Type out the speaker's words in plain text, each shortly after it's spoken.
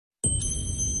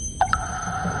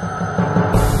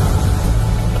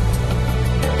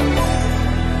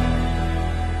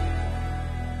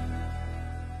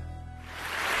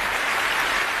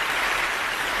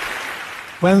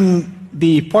When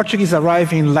the Portuguese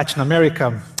arrived in Latin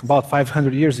America about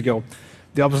 500 years ago,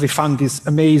 they obviously found this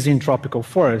amazing tropical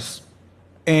forest.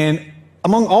 And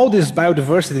among all this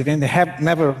biodiversity that they have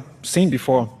never seen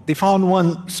before, they found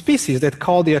one species that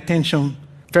called their attention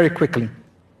very quickly.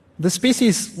 The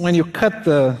species, when you cut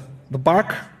the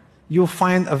bark, you'll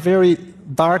find a very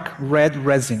dark red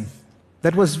resin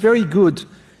that was very good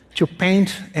to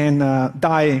paint and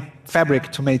dye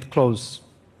fabric to make clothes.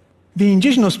 The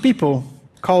indigenous people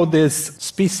call this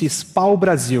species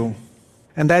pau-brasil,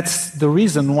 and that's the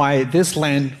reason why this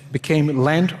land became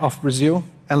land of Brazil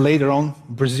and later on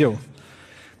Brazil.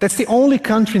 That's the only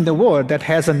country in the world that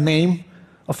has a name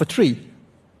of a tree.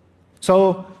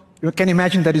 So you can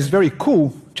imagine that it's very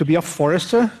cool to be a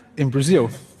forester in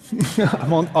Brazil,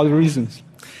 among other reasons.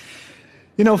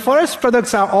 You know, forest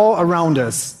products are all around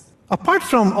us. Apart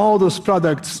from all those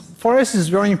products, forest is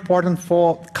very important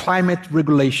for climate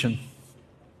regulation.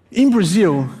 In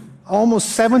Brazil,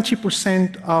 almost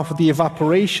 70% of the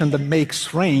evaporation that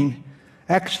makes rain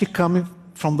actually comes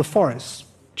from the forest.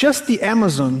 Just the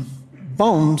Amazon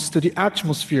bombs to the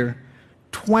atmosphere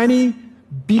 20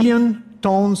 billion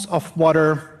tons of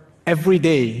water every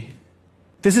day.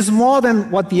 This is more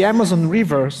than what the Amazon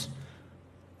rivers,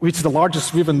 which is the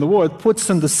largest river in the world, puts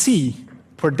in the sea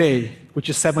per day, which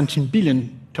is 17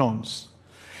 billion tons.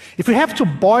 If we have to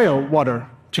boil water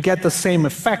to get the same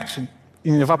effect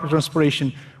in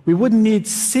evapotranspiration, we would need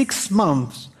 6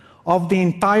 months of the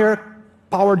entire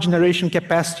power generation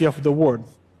capacity of the world.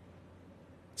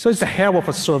 So it's a hell of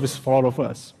a service for all of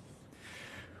us.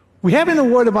 We have in the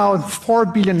world about 4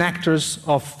 billion hectares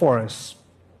of forests.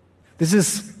 This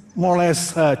is more or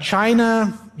less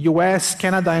China, US,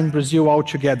 Canada, and Brazil all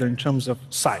together in terms of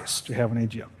size, to have an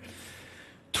idea.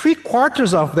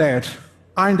 3/4 of that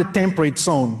are in the temperate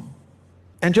zone,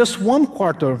 and just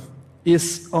 1/4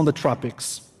 is on the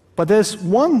tropics. But there's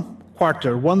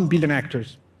 1/4, 1 billion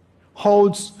hectares,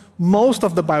 holds most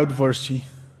of the biodiversity,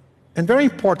 and very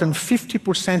important,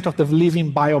 50% of the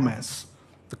living biomass,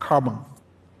 the carbon.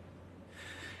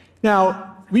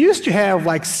 Now, we used to have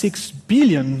like 6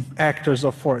 billion hectares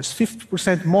of forest,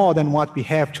 50% more than what we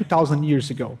have 2,000 years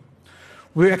ago.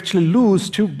 We actually lose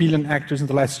 2 billion hectares in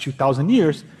the last 2,000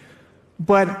 years,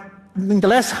 but in the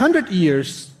last 100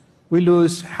 years, we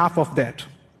lose half of that.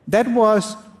 That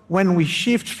was when we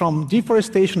shift from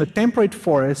deforestation to temperate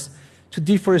forests to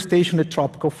deforestation to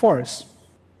tropical forests.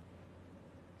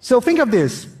 So think of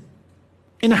this.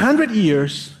 In 100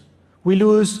 years, we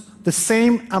lose the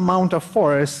same amount of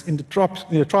forests in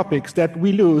the tropics that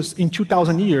we lose in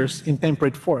 2,000 years in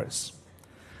temperate forests.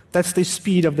 That's the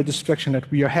speed of the destruction that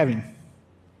we are having.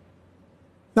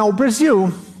 Now,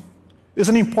 Brazil is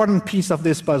an important piece of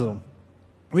this puzzle.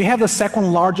 We have the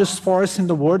second largest forest in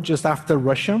the world, just after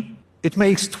Russia. It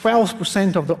makes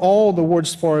 12% of all the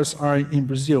world's forests are in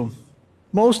Brazil.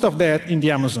 Most of that in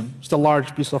the Amazon. It's the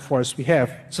large piece of forest we have.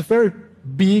 It's a very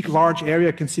big, large area.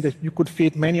 You can see that you could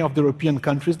fit many of the European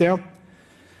countries there.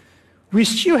 We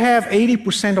still have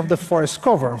 80% of the forest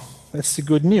cover. That's the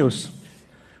good news.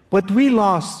 But we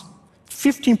lost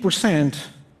 15%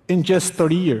 in just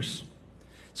 30 years.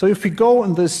 So if we go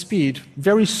on this speed,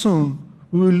 very soon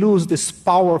we will lose this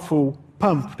powerful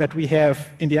pump that we have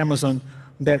in the Amazon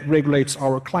that regulates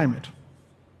our climate.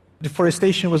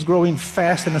 Deforestation was growing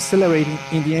fast and accelerating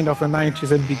in the end of the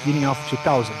 90s and beginning of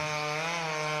 2000.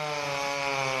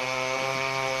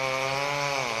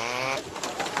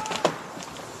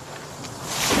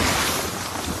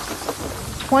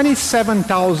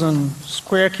 $27,000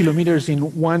 square kilometers in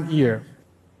 1 year.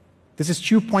 This is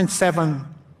 2.7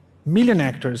 million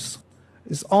hectares.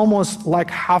 It's almost like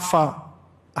half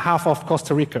of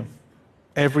Costa Rica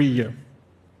every year.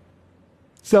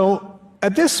 So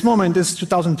at this moment, this is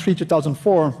 2003,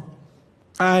 2004,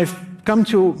 I've come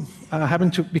to,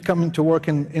 happened to be coming to work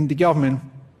in the government,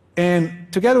 and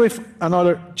together with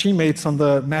another teammates on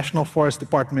the National Forest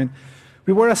Department,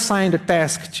 we were assigned a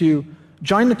task to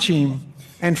join the team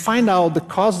and find out the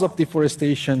causes of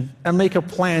deforestation and make a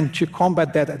plan to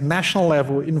combat that at national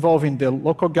level, involving the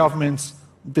local governments,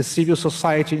 the civil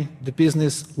society, the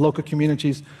business, local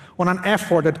communities, on an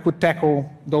effort that could tackle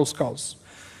those causes.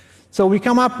 So we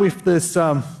come up with this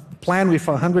plan with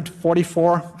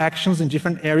 144 actions in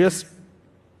different areas.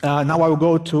 Now I will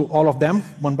go to all of them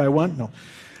one by one. No,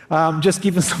 just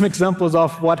giving some examples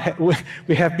of what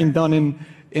we have been done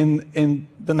in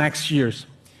the next years.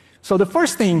 So the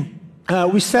first thing,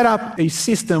 we set up a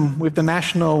system with the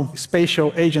National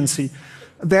Spatial Agency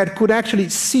that could actually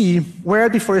see where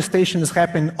deforestation is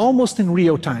happening almost in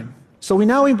real time. So we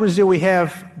now in Brazil, we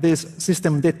have this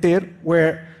system, DETER,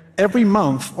 where every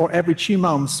month or every 2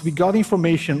 months, we got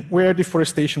information where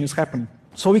deforestation is happening.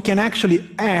 So we can actually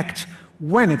act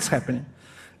when it's happening.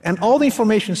 And all the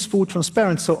information is full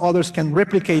transparent, so others can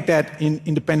replicate that in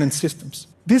independent systems.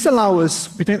 This allows us,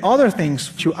 between other things,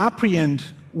 to apprehend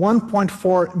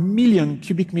 1.4 million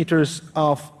cubic meters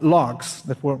of logs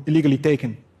that were illegally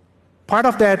taken. Part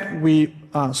of that we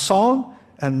sold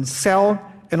and sell,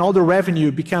 and all the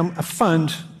revenue become a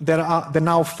fund that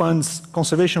now funds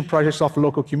conservation projects of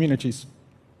local communities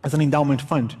as an endowment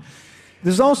fund.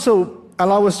 This also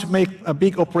allows us to make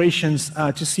big operations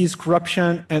to seize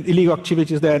corruption and illegal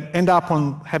activities that end up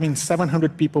on having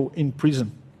 700 people in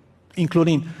prison,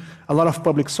 including a lot of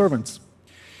public servants.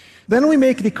 Then we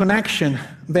make the connection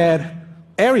that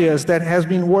areas that has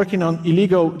been working on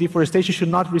illegal deforestation should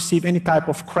not receive any type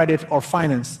of credit or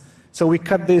finance. So we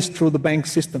cut this through the bank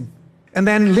system. And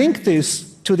then link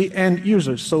this to the end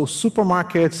users, so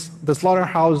supermarkets, the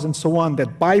slaughterhouses, and so on,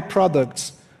 that buy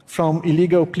products from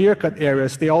illegal clear-cut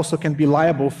areas. They also can be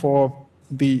liable for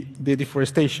the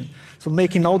deforestation. So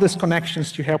making all these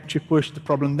connections to help to push the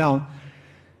problem down.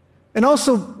 And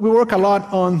also, we work a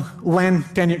lot on land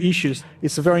tenure issues.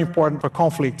 It's very important for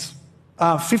conflicts.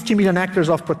 50 million hectares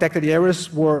of protected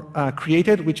areas were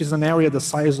created, which is an area the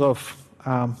size of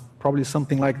probably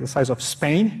something like the size of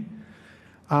Spain.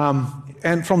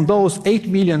 And from those, 8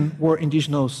 million were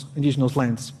indigenous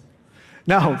lands.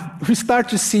 Now, we start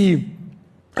to see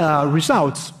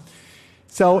results.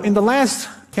 So in the last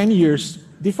 10 years,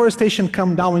 deforestation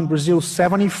come down in Brazil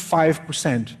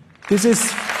 75%. This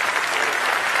is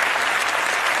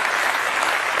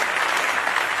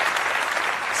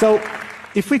so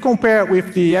if we compare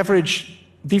with the average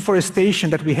deforestation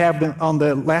that we have on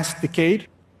the last decade,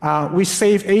 we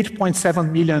save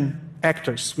 8.7 million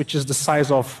hectares, which is the size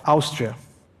of Austria.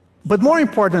 But more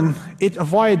important, it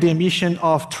avoids the emission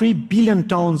of 3 billion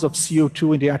tons of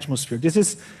CO2 in the atmosphere. This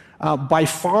is by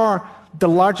far the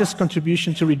largest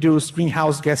contribution to reduce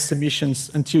greenhouse gas emissions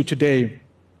until today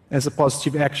as a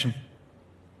positive action.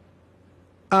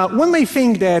 One may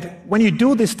think that when you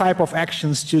do this type of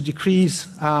actions to decrease,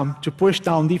 to push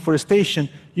down deforestation,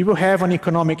 you will have an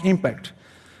economic impact,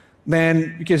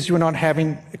 then because you're not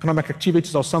having economic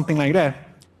activities or something like that.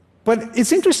 But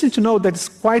it's interesting to note that it's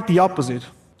quite the opposite.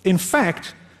 In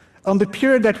fact, on the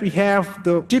period that we have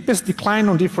the deepest decline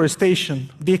on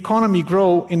deforestation, the economy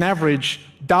grew in average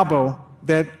double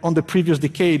that on the previous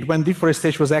decade when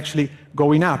deforestation was actually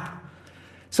going up.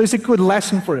 So it's a good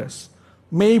lesson for us.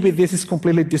 Maybe this is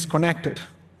completely disconnected,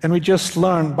 and we just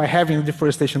learn by having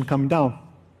deforestation come down.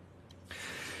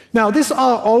 Now, these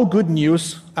are all good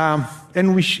news, and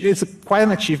it's quite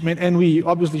an achievement, and we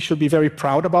obviously should be very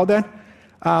proud about that,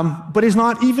 but it's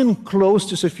not even close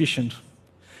to sufficient.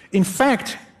 In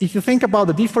fact, if you think about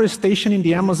the deforestation in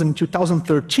the Amazon in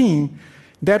 2013,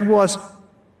 that was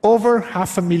over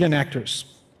 500,000 hectares.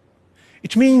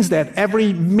 It means that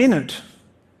every minute,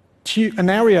 an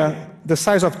area the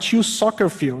size of 2 soccer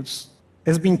fields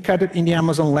has been cut in the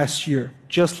Amazon last year,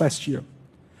 just last year.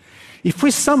 If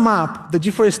we sum up the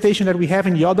deforestation that we have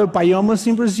in the other biomes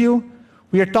in Brazil,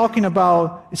 we are talking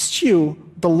about still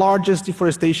the largest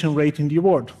deforestation rate in the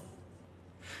world.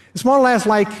 It's more or less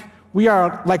like we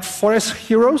are like forest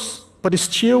heroes, but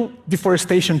still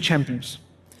deforestation champions.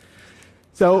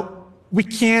 So we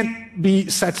can't be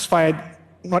satisfied,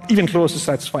 not even close to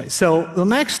satisfied. So the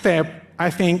next step,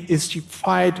 I think, is to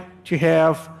fight to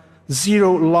have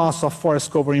zero loss of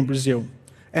forest cover in Brazil,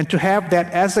 and to have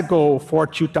that as a goal for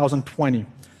 2020.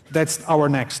 That's our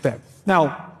next step.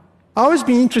 Now, I've always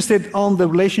been interested on the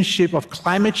relationship of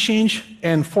climate change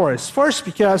and forests. First,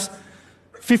 because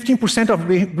 15% of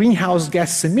greenhouse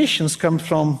gas emissions come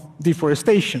from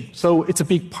deforestation, so it's a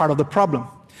big part of the problem.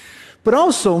 But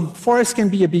also, forests can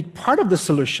be a big part of the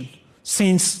solution,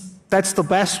 since that's the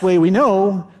best way we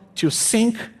know to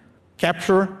sink,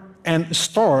 capture, and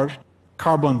store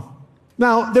carbon.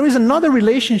 Now, there is another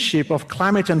relationship of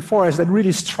climate and forest that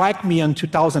really struck me in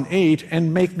 2008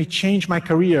 and made me change my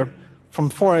career from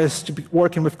forest to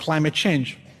working with climate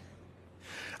change.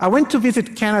 I went to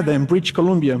visit Canada and British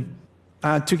Columbia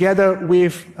together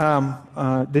with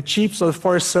the chiefs of the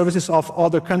forest services of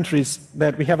other countries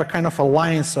that we have a kind of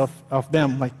alliance of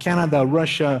them, like Canada,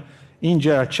 Russia,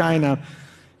 India, China,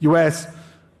 US.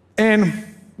 And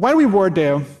while we were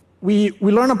there, we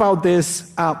learned about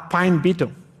this pine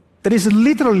beetle that is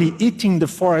literally eating the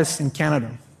forests in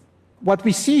Canada. What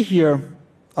we see here,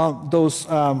 those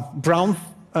brown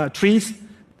trees,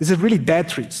 these are really dead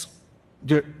trees.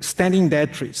 They're standing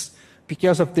dead trees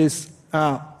because of this,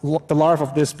 the larva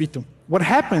of this beetle. What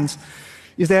happens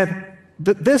is that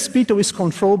this beetle is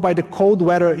controlled by the cold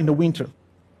weather in the winter.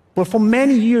 But for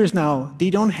many years now,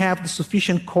 they don't have the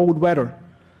sufficient cold weather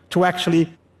to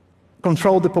actually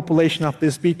control the population of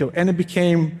this beetle, and it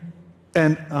became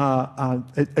a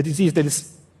disease that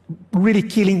is really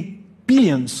killing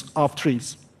billions of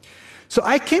trees. So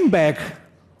I came back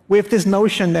with this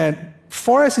notion that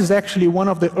forest is actually one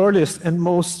of the earliest and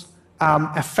most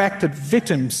affected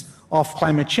victims of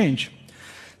climate change.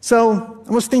 So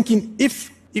I was thinking,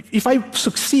 if I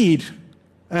succeed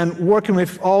and working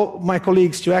with all my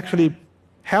colleagues to actually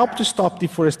help to stop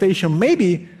deforestation,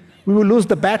 maybe we will lose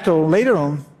the battle later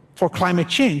on for climate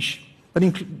change,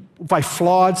 by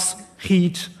floods,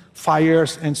 heat,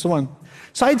 fires, and so on.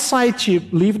 So I decided to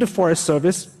leave the Forest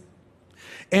Service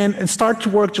and start to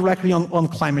work directly on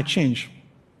climate change.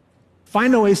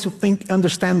 Find ways to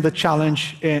understand the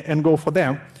challenge, and go for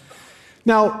there.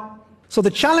 Now, so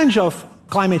the challenge of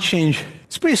climate change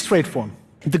is pretty straightforward.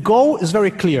 The goal is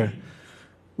very clear.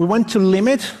 We want to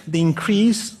limit the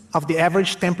increase of the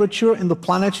average temperature in the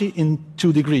planet in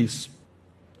 2 degrees.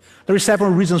 There are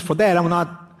several reasons for that. I will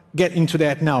not get into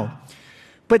that now.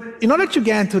 But in order to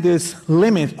get to this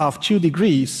limit of 2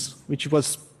 degrees, which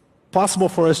was possible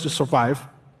for us to survive,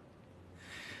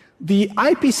 the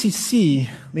IPCC,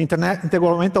 the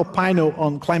Intergovernmental Panel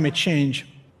on Climate Change,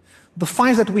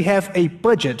 defines that we have a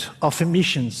budget of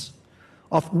emissions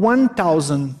of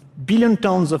 1,000 billion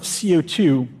tons of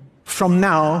CO2 from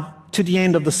now to the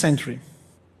end of the century.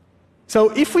 So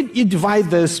if we divide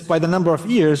this by the number of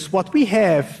years, what we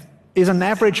have is an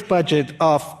average budget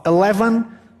of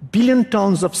 11 billion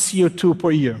tons of CO2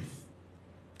 per year.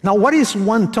 Now, what is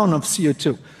 1 ton of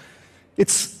CO2?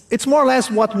 It's more or less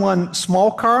what one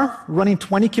small car running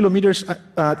 20 kilometers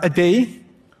a day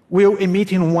will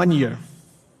emit in 1 year.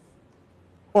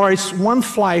 Or it's one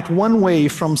flight, one way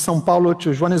from São Paulo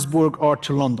to Johannesburg or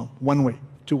to London, one way,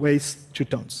 2 ways, 2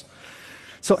 tons.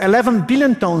 So 11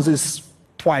 billion tons is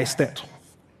twice that.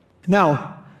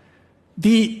 Now,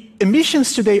 the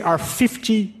emissions today are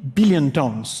 50 billion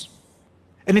tons,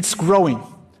 and it's growing.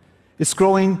 It's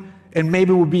growing, and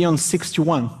maybe we'll be on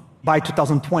 61 by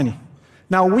 2020.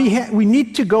 Now, we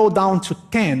need to go down to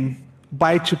 10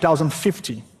 by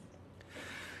 2050.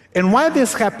 And while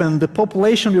this happens, the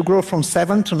population will grow from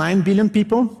 7 to 9 billion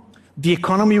people. The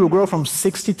economy will grow from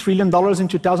 $60 trillion in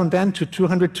 2010 to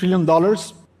 $200 trillion.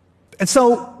 And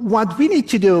so what we need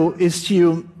to do is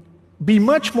to be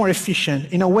much more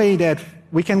efficient in a way that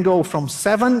we can go from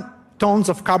 7 tons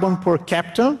of carbon per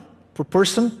capita, per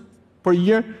person, per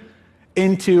year,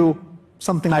 into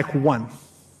something like 1.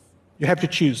 You have to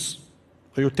choose.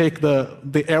 Or you take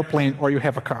the airplane or you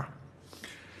have a car.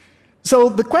 So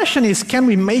the question is, can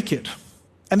we make it?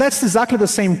 And that's exactly the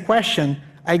same question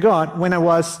I got when I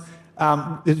was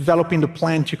developing the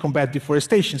plan to combat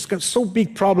deforestation. It's so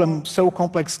big problem, so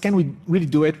complex, can we really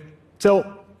do it?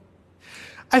 So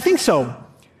I think so.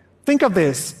 Think of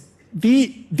this.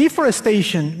 The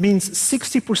deforestation means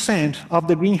 60% of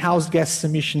the greenhouse gas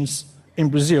emissions in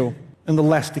Brazil in the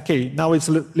last decade. Now it's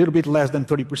a little bit less than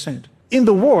 30%. In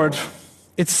the world,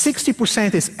 it's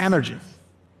 60% is energy.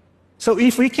 So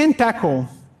if we can tackle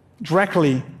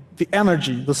directly the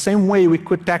energy the same way we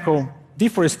could tackle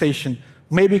deforestation,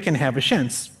 maybe we can have a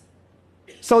chance.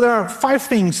 So there are 5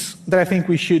 things that I think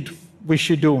we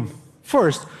should do.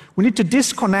 First, we need to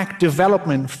disconnect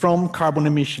development from carbon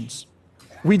emissions.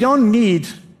 We don't need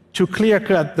to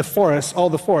clear-cut the forests, all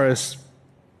the forests,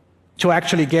 to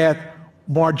actually get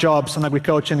more jobs in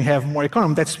agriculture and have more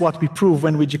economy. That's what we prove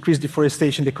when we decrease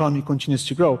deforestation, the economy continues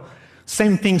to grow.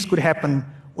 Same things could happen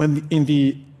when in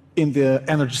the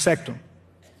energy sector.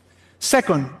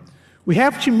 Second, we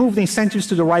have to move the incentives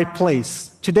to the right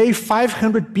place. Today,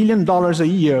 $500 billion a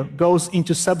year goes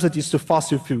into subsidies to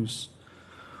fossil fuels.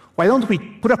 Why don't we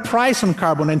put a price on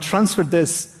carbon and transfer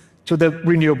this to the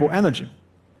renewable energy?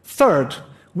 Third,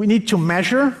 we need to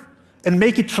measure and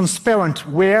make it transparent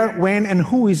where, when, and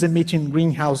who is emitting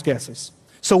greenhouse gases.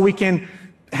 So we can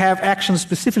have action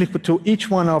specific to each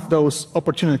one of those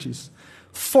opportunities.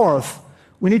 Fourth,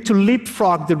 we need to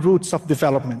leapfrog the routes of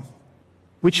development,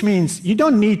 which means you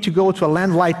don't need to go to a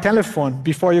landline telephone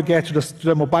before you get to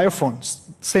the mobile phones.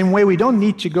 Same way we don't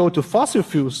need to go to fossil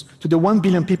fuels, to the 1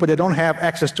 billion people that don't have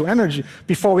access to energy,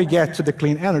 before we get to the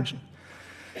clean energy.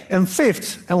 And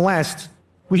fifth and last,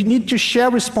 we need to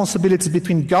share responsibilities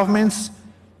between governments,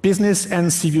 business,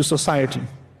 and civil society.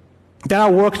 There are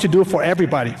work to do for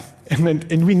everybody,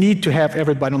 and we need to have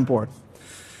everybody on board.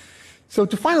 So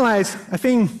to finalize, I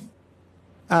think,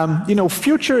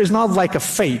 future is not like a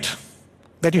fate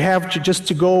that you have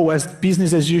to go as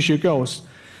business as usual goes.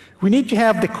 We need to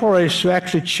have the courage to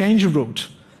actually change the route,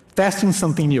 testing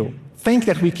something new. Think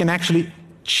that we can actually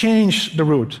change the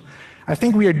route. I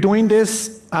think we are doing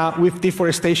this with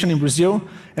deforestation in Brazil,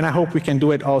 and I hope we can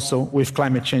do it also with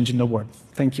climate change in the world.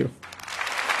 Thank you.